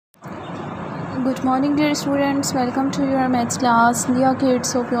Good morning, dear students. Welcome to your maths class. Dear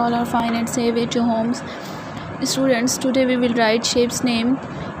kids, hope you all are fine and safe at your homes. Students, today we will write shapes name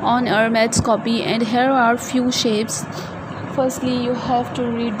on our maths copy, and here are few shapes. Firstly, you have to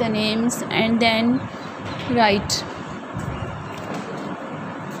read the names and then write.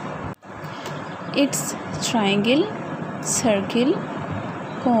 It's triangle, circle,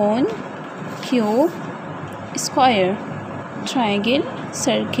 cone, cube, square. Triangle,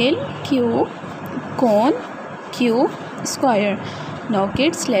 circle, cube, cone, cube, square. Now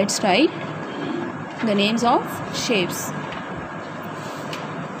kids, let's write the names of shapes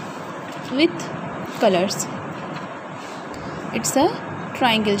with colors. It's a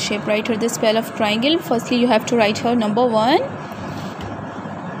triangle shape. Write here the spell of triangle. Firstly, you have to write here number one.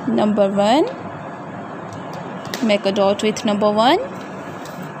 Make a dot with number 1.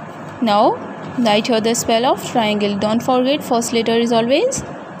 Now write here the spell of triangle. Don't forget, first letter is always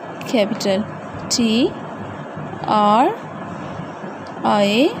capital. T R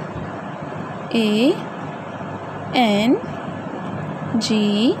I A N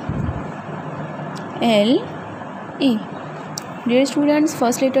G L E. Dear students,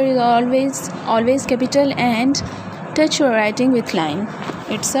 first letter is always capital, and touch your writing with line.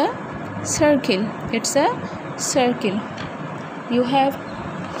 It's a circle. It's a circle. You have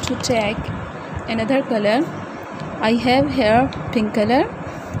to take another color. I have here pink color.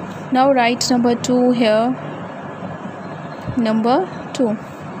 Now write number 2 here. Number 2.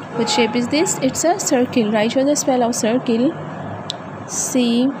 Which shape is this? It's a circle. Write here the spell of circle.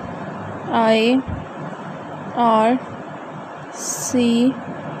 C I R C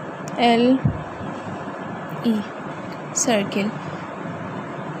L E. Circle.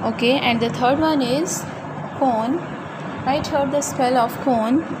 Okay, and the third one is cone. Write here the spell of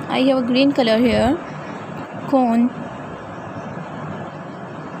cone. I have a green color here. Cone.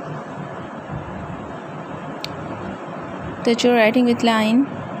 Touch your writing with line.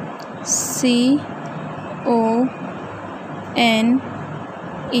 C O N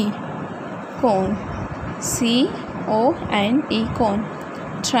E. Cone. C O N E. Cone.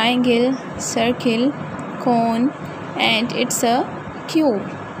 Triangle, circle, cone, and it's a cube.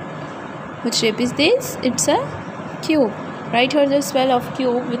 Which shape is this? It's a cube. Write here the spell of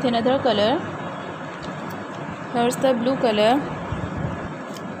cube with another color. Here's the blue color.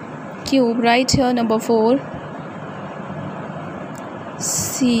 Cube. Write here number 4.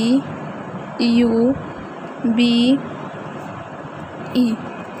 C U B E.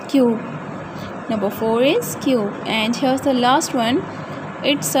 Cube. Number 4 is cube. And here's the last one.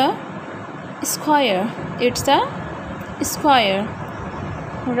 It's a square. It's a square.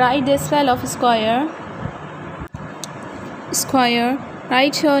 Write the spell of square. Square.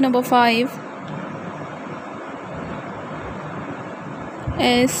 Write here number 5.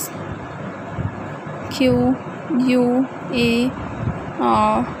 S Q U A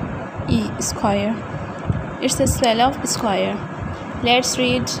R E. Square. It's the spell of square. Let's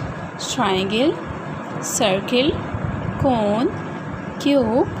read triangle, circle, cone,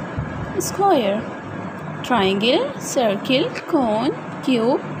 cube, square. Triangle, circle, cone,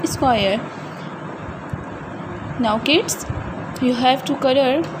 cube, square. Now kids, you have to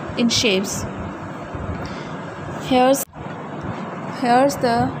color in shapes. Here's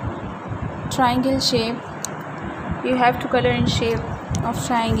the triangle shape. You have to color in shape of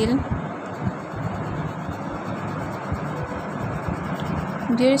triangle.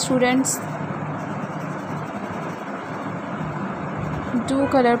 Dear students, do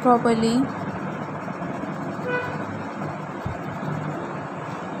color properly.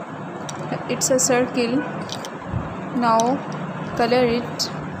 It's a circle. Now color it.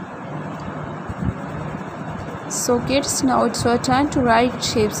 So kids, now it's your turn to write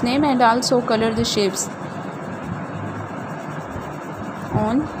shapes name and also color the shapes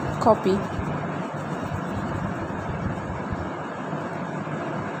on copy.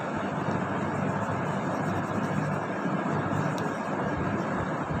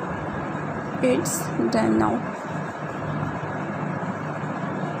 It's done now.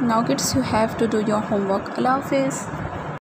 Now kids, you have to do your homework. Allah Hafiz.